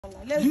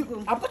Let's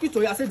go. I'm talking to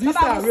you. I said, do you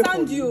stay away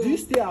from me? Do you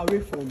stay away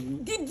from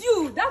me? Did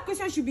you? That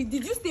question should be,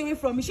 did you stay away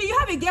from me? Should you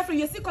have a girlfriend?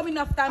 You're still coming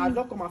after me. I'll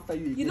not come after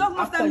you again. You don't come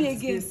after me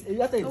again.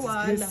 After you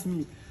disgrace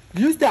me.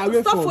 Do you stay away from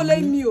me? Stop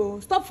following me, oh.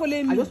 Stop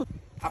following me.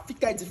 I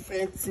think I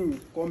different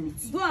thing. Come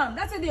with you. Duam,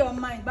 that's what they on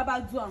mind.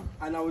 Baba Duam.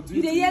 And I will do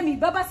it. You hear me?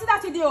 Baba, see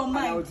that's what they on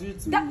mind. And I will do it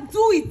too.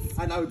 Do it.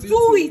 And I will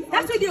do it.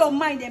 That's what they on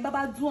mind then,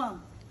 Baba Duam.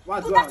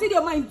 What Duam? That's what they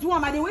on mind,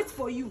 Duam. I they wait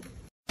for you.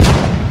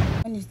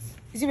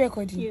 Is it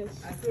recording? Yes.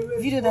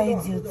 Video that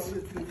idiot.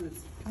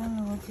 I don't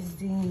know what he's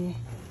doing here.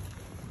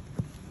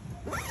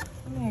 Oh,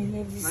 I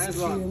love this. Nice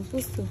one. I'm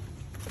supposed to.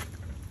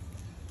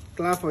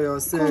 Clap for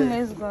yourself. Come,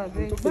 let's go.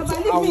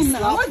 Baba, leave me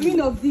now. What's the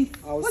meaning of this?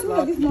 What's the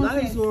meaning of this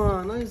nonsense?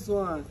 Nice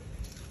one.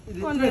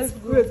 Come, let's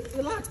go. Wait,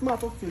 relax, man.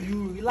 Talk to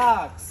you.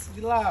 Relax.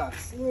 No,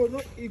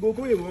 it go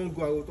where you won't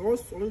go. I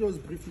want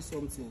just brief you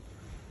something.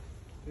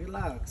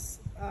 Relax.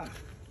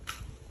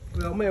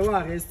 Well, man, you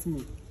want to arrest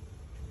me?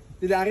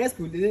 Did they arrest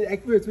police?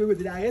 Wait. Did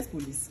they arrest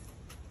police?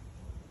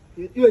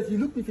 You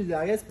look me, did they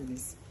arrest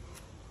police?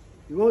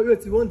 You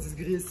won't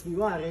disgrace me. You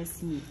want to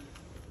arrest me?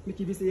 Make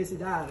you say yes,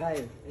 that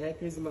arrive.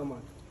 Crazy mama.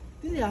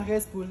 Did they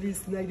arrest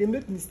police? Like they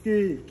make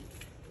mistake.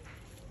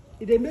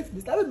 If they make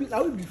mistake,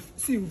 that will be.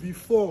 See, it will be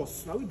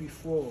force. That will be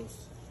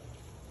force.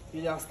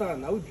 You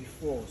understand? That will be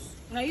force.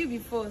 Now you be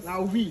forced.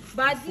 Now we.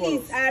 But at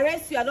least I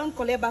arrest you. I don't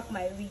collect back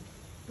my rig.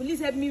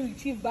 Police help me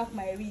retrieve back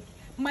my rig.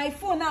 My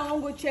phone now I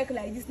won't go check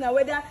like this now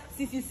whether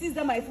since you see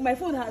that my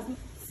phone has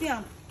see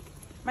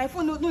my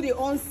phone no they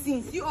on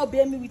since you all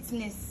bear me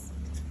witness.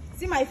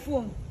 See my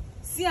phone.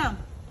 See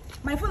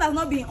my phone has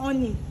not been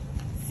on it.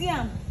 See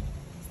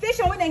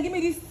station when they give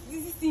me this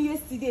thing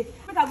yesterday.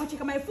 Make I go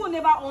check my phone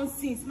never on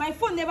since. My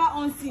phone never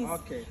on since.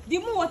 Okay. The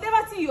moon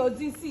whatever thing you're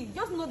doing, see,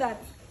 just know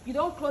that you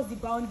don't cross the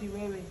boundary,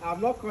 Rere.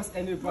 I've not crossed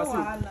any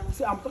boundary.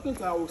 See, I'm talking to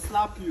you, I will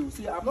slap you.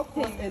 See, I've not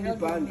crossed any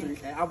boundary.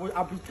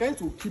 I'll be trying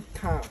to keep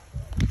calm.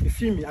 You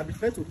feel me? I'll be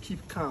trying to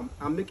keep calm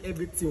and make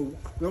everything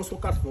just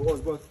work out for us.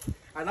 But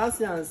I don't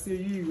say and say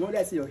you want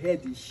to say your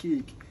head is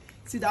shake.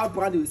 See that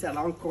boundary you say I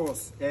don't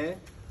cross, eh?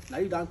 Now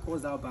you don't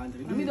cross that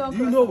boundary. Do you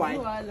know why?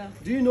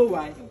 Do you know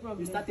why?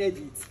 You started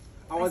it.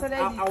 I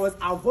was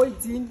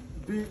avoiding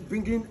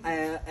bringing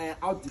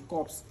out the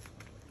cops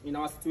in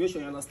our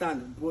situation, you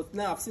understand? But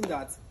now I've seen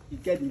that you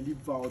get the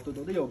liver out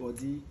of your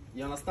body,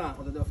 you understand?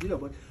 Out of your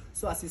body.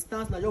 So as it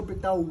stands now, you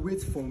better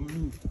wait for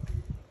me.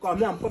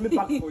 Because I'm coming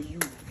back for you.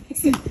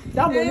 See,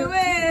 that money,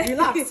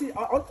 relax. See,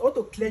 I want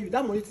to clear you.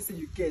 That money to say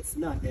you get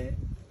now,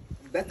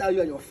 better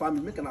you and your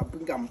family. Make I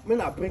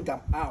bring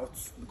them out.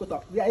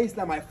 Because we are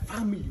now my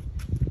family.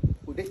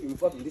 They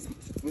involved in this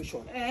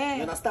situation.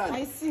 You understand?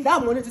 I see.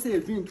 That money to say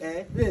you bring,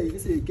 you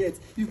say you get.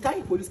 You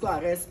can't police go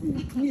arrest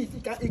me. Me,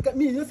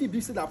 if you be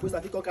that police, I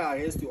think I can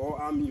arrest you or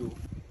arm you.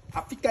 I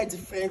think I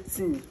different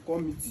thing.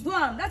 Come with you.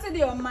 Duam, that's what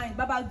they on mind,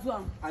 Baba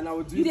Duam. And I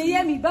will do it. You they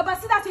hear me, Baba?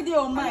 See that's what they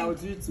on mind. And I will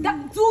do it too.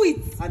 Do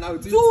it. And I will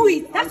do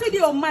it. That's what they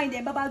on mind,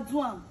 then Baba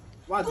Duam.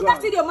 What Duam?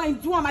 That's what they on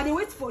mind, Duam. I they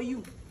wait for you.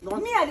 Me,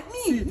 I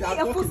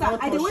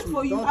they wait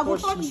for you. I will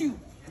touch you.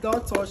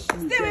 Don't touch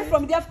me. Stay away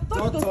from there.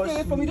 Don't stay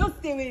away from me. Don't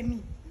stay away from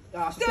me.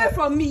 Stay away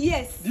from me,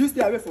 yes. Do you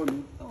stay away from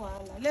me?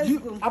 Let's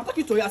go. I'm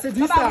talking to you. I said, do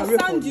you stay away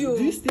from me?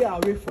 Do you stay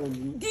away from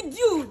me? Did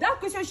you? That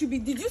question should be,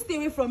 did you stay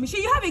away from me?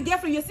 Should you have a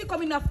girlfriend? You're still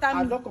coming after me.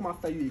 I'll not come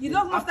after you again. You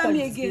don't come after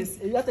me again.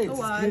 After you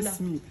disgrace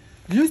me.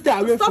 Do you stay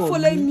away from me? Stop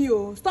following me,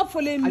 oh. Stop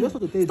following me. I just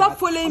want to tell you Stop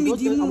following me,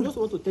 Dimu. I just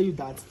want to tell you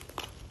that,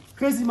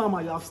 crazy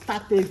mama, you have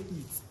started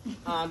it.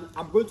 And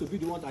I'm going to be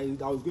the one that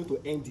was going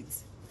to end it.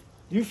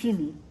 Do you feel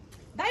me?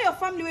 That your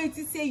family where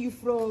you say you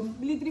from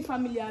military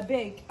family, I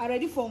beg. I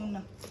ready for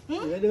una.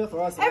 Ready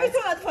for us?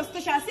 Everything I do for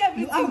station, I say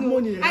everything. You have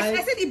money, right?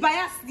 I said the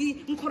bias,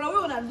 the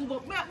nkorowe una do,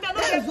 but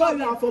that's why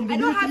we are from the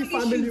military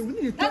family. We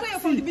need to that's why you're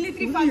from the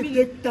military family.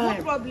 Take time.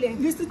 No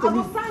problem. Listen to me.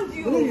 I will find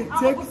you. We need to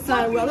take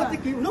time. We are not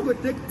taking. We're not going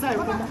to take time.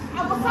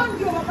 I will find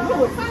you. I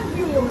will find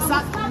you. I will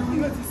find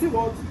you. Wait, you see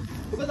what?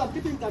 Because I'm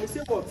keeping time. You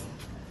say what?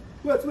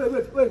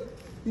 Wait.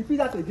 Repeat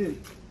that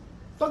again.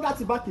 Talk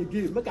that back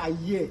again. Make I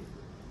hear.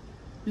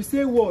 You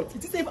say what?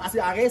 It is if as you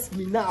arrest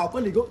me now, I'll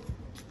probably go.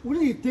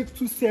 Will it take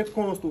 2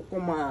 seconds to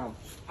come out?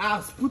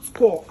 Ask, put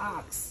score,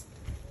 ask.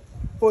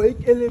 For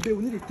LB,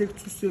 we need to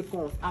take 2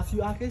 seconds. As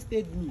you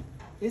arrested me,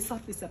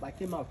 instantly I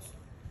came out.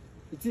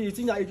 You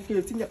think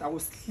that I will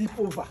sleep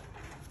over?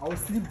 I will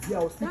sleep there,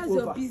 I will sleep over.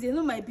 That's your business,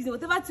 not my business.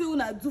 Whatever thing you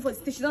wanna do for the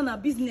station, not my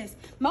business.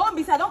 My own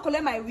business, I don't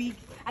collect my wig.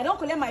 I don't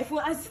collect my phone.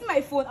 I see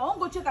my phone. I won't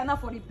go check now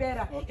for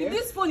repairer. Okay. If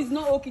this phone is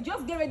not okay,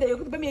 just get ready. You're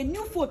going to buy me a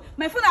new phone.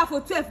 My phone is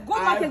for 12. Go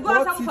back and go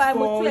ask for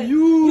 12.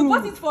 You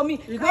bought it for me.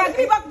 I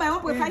give back my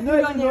 1.5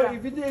 million naira.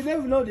 If you don't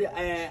even know the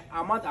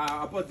amount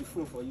I bought the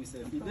phone for you, sir.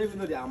 You don't even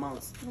know the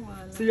amount.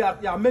 So you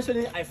are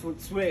mentioning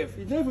iPhone 12.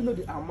 You don't even know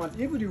the amount.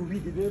 Even the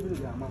wig, you don't even know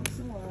the amount.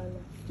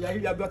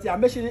 You are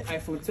mentioning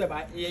iPhone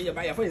 12. Your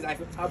phone is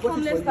iPhone.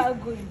 Come, let's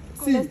start going.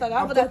 See, let's start. I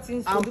have other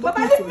things to do. Papa,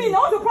 leave me now.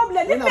 What's the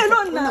problem? Leave me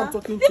alone now.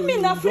 Leave me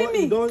now. Free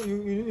me.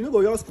 You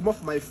know, just come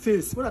off my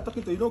face. When I'm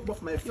talking to you, don't come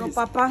off my face. No,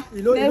 Papa.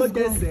 You don't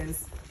get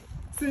sense.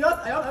 See, I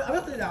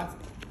tell you that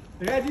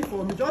Ready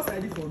for me, just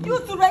ready for me. You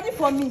two ready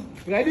for me.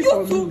 Ready you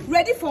for two me.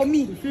 ready for me.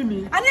 You feel me?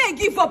 And then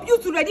give up. You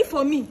two ready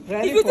for me.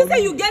 Ready if you think for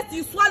say me. you get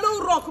you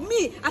swallow rock,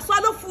 me I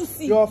swallow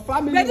fussy. Your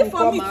family ready will for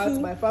come me out. too.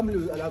 My family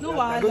will, No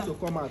are going to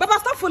come out. Papa,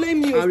 stop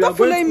following me. And Stop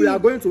following me. We are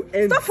going to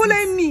end. Stop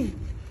following me.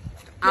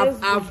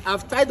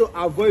 I've tried to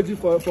avoid you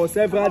for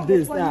several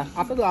days now.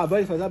 I've tried to avoid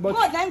you for that, but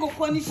God then go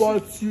punish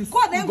you.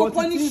 God then go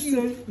punish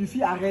you. If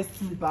you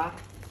arrest me back,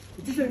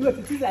 it is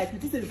like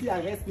if you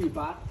arrest me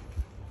back.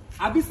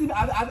 Have you seen?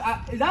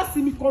 You don't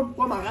see me come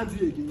around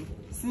you again.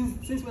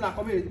 Since when I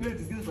come here,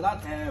 disgrace for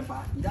that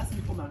back. You don't see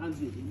me come around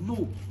you again.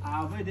 No,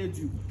 I avoided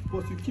you,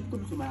 but you keep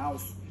coming to my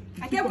house.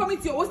 I kept coming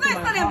to you. Was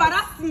not to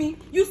embarrass me.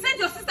 You sent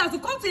your sister to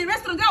come to a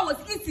restaurant where I was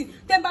eating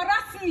to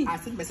embarrass me. I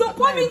sent my so sister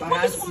pour me to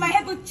embarrass for my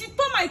head, go cheat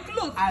on my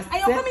clothes. I and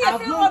you're coming here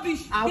saying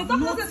rubbish. I've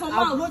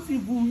not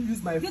even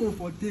used my phone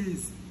for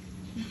days.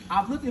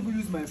 I've not even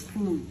used my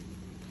phone.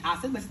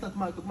 I sent my sister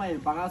to my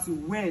embarrass you.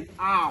 When?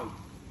 How?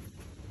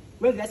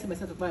 When did I send my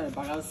sister to my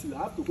embarrass you? I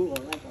have to go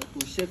online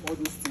to check all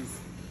those things.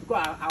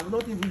 Because I have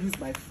not even used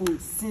my phone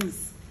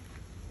since.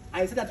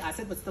 I said that I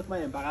sent my sister to my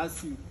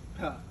embarrass you.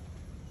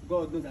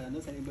 God knows that I'm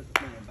not saying anybody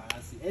to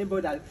embarrass you.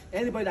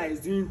 Anybody that is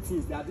doing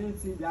things, they are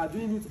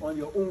doing it on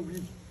your own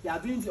will. They are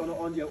doing it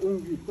on their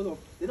own will because of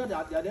they know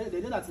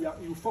that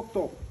you fucked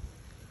up.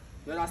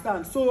 You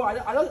understand? So I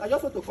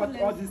just want to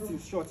cut all these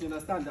things short. You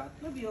understand that?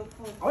 No be your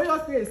fault. I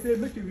want you to say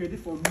make you ready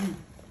for me.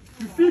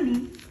 You feel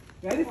me?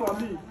 Ready for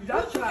me? You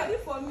just try. Ready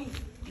for me.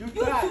 You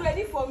too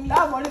ready for me.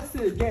 That money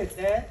say you get,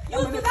 eh?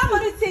 That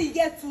money say you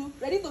get too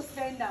ready to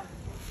spend them.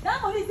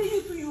 That money say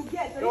you too you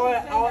get. No,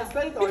 I was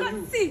spending on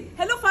you. See,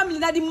 hello family,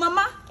 that the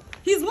mama,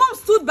 his mom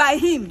stood by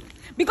him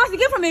because he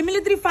came from a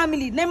military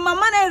family. Then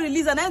mama now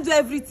release and then do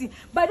everything.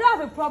 But they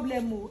have a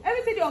problem, oh.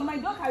 Everything they on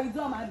mind don't carry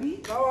them, Abi.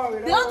 They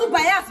don't do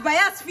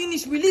bias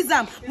finish, release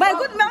them. My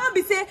good mama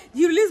be say,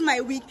 you release my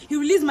wig, you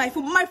release my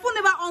phone. My phone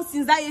never on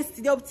since that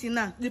yesterday up till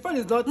now. The phone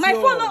is not my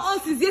yours. phone not on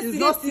since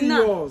yesterday up till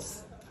now.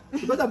 Yours.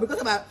 Because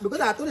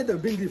I told you to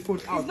bring the phone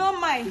out. It's not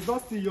mine. It's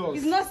not still yours.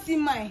 It's not still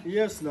mine.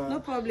 Yes, no.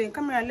 No problem.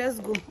 Camera, let's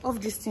go. Off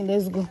this thing,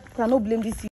 let's go. Cannot blame this.